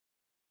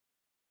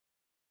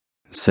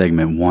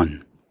Segment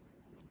 1.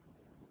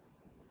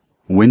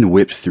 Wind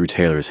whipped through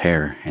Taylor's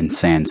hair, and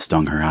sand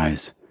stung her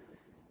eyes.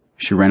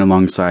 She ran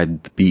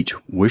alongside the beach,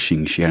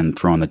 wishing she hadn't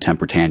thrown the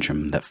temper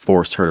tantrum that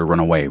forced her to run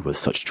away with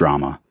such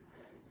drama.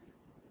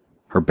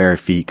 Her bare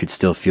feet could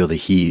still feel the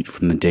heat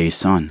from the day's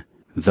sun,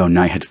 though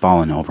night had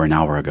fallen over an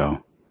hour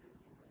ago.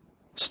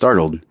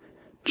 Startled,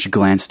 she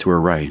glanced to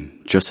her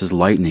right, just as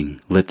lightning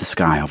lit the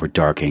sky over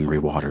dark, angry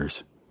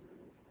waters.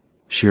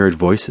 She heard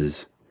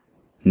voices,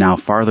 now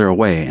farther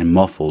away and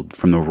muffled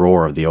from the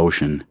roar of the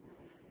ocean,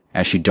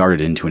 as she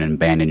darted into an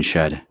abandoned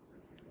shed.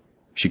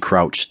 She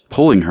crouched,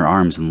 pulling her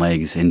arms and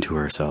legs into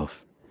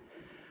herself.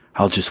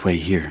 "I'll just wait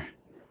here.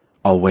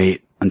 I'll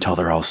wait until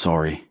they're all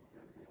sorry."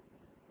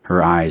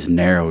 Her eyes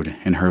narrowed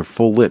and her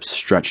full lips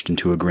stretched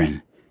into a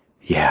grin.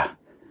 "Yeah,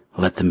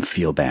 let them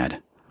feel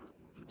bad."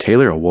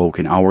 Taylor awoke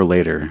an hour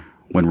later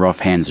when rough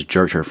hands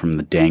jerked her from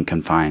the dank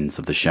confines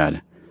of the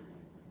shed.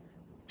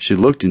 She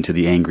looked into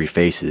the angry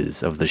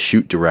faces of the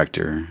shoot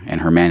director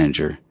and her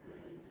manager.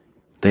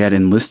 They had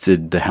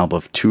enlisted the help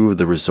of 2 of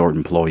the resort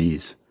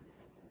employees.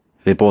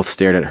 They both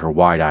stared at her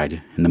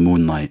wide-eyed in the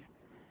moonlight.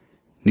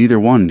 Neither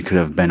one could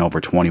have been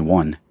over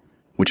 21,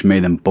 which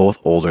made them both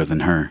older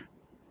than her.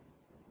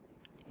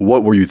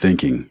 "What were you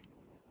thinking?"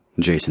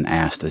 Jason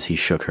asked as he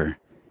shook her.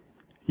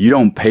 "You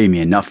don't pay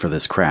me enough for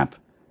this crap."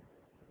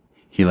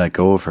 He let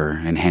go of her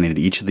and handed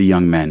each of the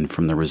young men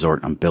from the resort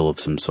a bill of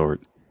some sort.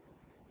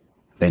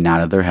 They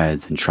nodded their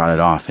heads and trotted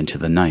off into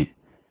the night,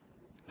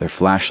 their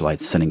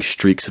flashlights sending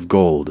streaks of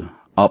gold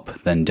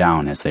up then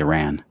down as they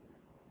ran.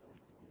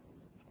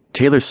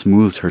 Taylor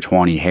smoothed her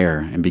tawny hair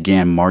and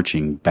began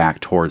marching back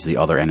towards the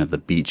other end of the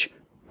beach,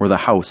 where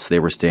the house they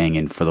were staying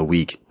in for the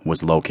week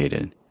was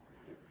located.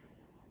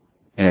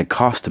 It had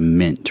cost a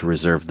mint to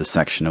reserve the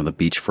section of the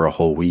beach for a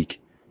whole week,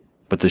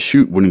 but the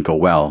shoot wouldn't go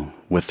well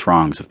with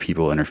throngs of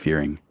people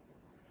interfering.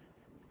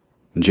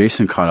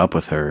 Jason caught up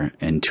with her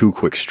in 2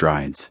 quick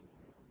strides.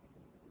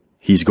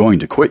 "He's going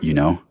to quit, you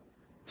know."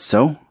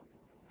 "So?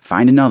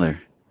 Find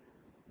another."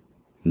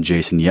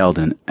 Jason yelled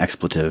an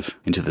expletive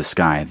into the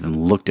sky,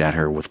 then looked at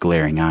her with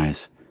glaring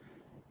eyes.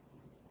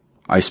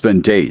 "I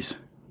spend days,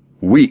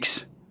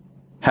 weeks,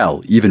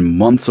 hell, even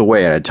months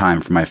away at a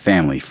time from my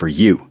family for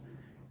you.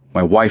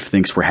 My wife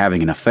thinks we're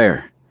having an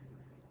affair."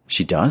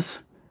 "She does?"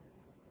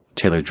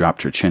 Taylor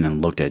dropped her chin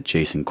and looked at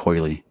Jason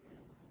coyly.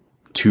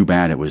 Too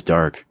bad it was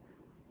dark.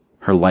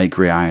 Her light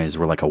gray eyes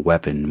were like a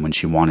weapon when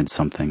she wanted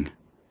something.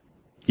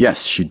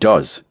 "Yes, she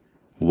does.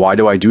 Why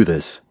do I do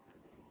this?"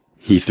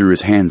 He threw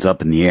his hands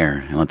up in the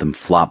air and let them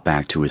flop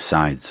back to his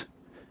sides.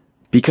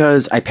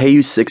 "Because I pay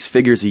you 6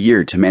 figures a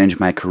year to manage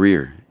my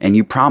career, and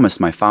you promised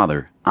my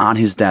father, on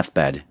his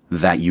deathbed,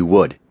 that you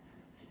would."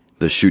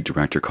 The shoot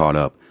director caught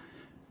up.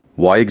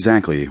 "Why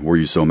exactly were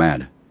you so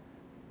mad?"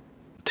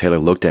 Taylor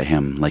looked at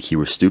him like he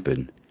were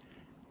stupid.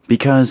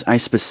 "Because I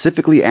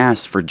specifically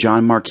asked for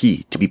John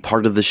Marquis to be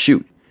part of the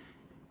shoot,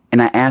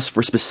 and I asked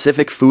for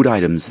specific food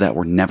items that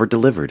were never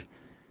delivered.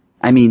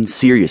 I mean,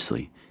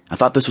 seriously, I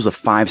thought this was a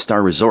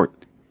 5-star resort."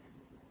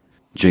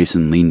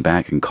 Jason leaned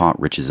back and caught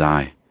Rich's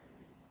eye.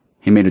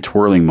 He made a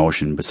twirling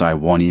motion beside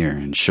one ear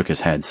and shook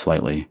his head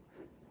slightly.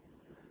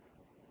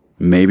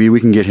 "Maybe we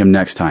can get him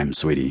next time,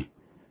 sweetie.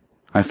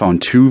 I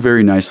found 2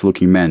 very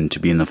nice-looking men to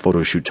be in the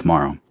photo shoot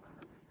tomorrow.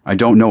 I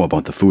don't know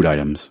about the food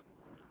items."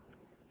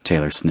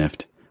 Taylor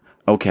sniffed.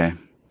 "Okay,"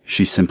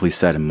 she simply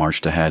said and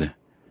marched ahead,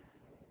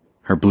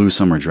 her blue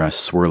summer dress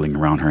swirling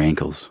around her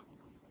ankles.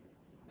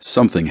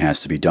 "Something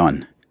has to be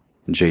done,"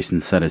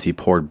 Jason said as he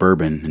poured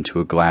bourbon into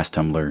a glass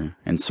tumbler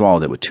and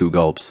swallowed it with 2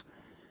 gulps.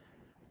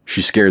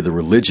 "She scared the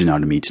religion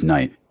out of me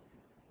tonight."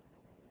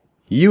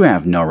 "You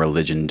have no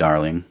religion,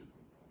 darling."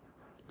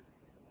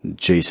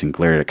 Jason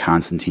glared at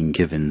Constantine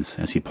Givens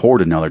as he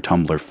poured another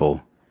tumbler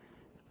full.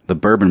 The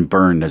bourbon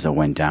burned as it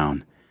went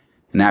down,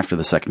 and after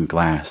the second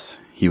glass,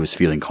 he was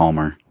feeling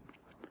calmer.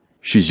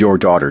 "She's your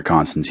daughter,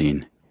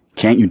 Constantine.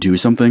 Can't you do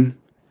something?"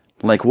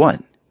 "Like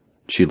what?"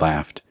 She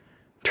laughed,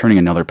 turning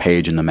another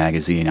page in the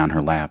magazine on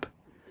her lap.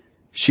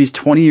 "She's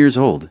 20 years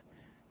old.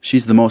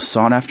 She's the most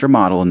sought-after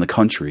model in the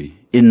country,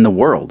 in the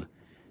world.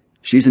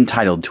 She's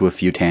entitled to a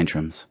few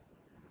tantrums."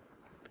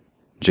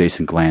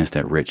 Jason glanced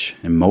at Rich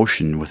and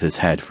motioned with his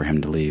head for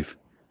him to leave.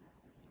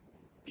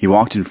 He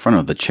walked in front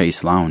of the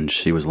Chase lounge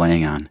she was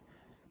laying on.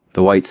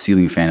 The white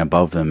ceiling fan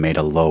above them made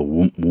a low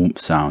whoomp-whoomp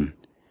sound.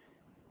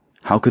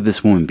 How could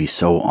this woman be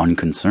so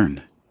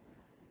unconcerned?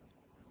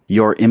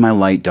 "You're in my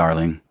light,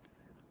 darling."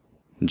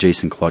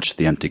 Jason clutched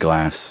the empty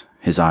glass,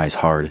 his eyes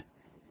hard.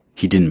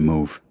 He didn't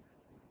move.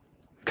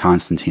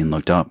 Constantine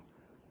looked up.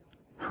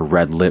 Her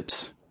red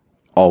lips,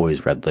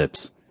 always red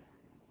lips,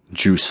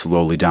 drew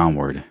slowly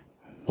downward.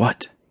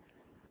 "What?"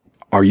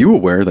 "Are you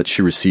aware that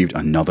she received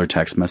another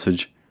text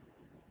message?"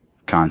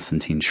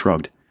 Constantine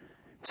shrugged.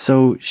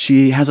 "So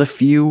she has a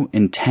few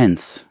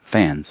intense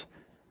fans."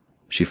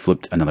 She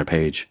flipped another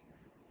page.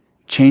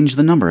 "Change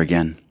the number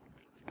again."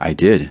 "I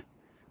did,"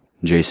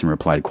 Jason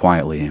replied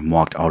quietly and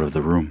walked out of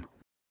the room.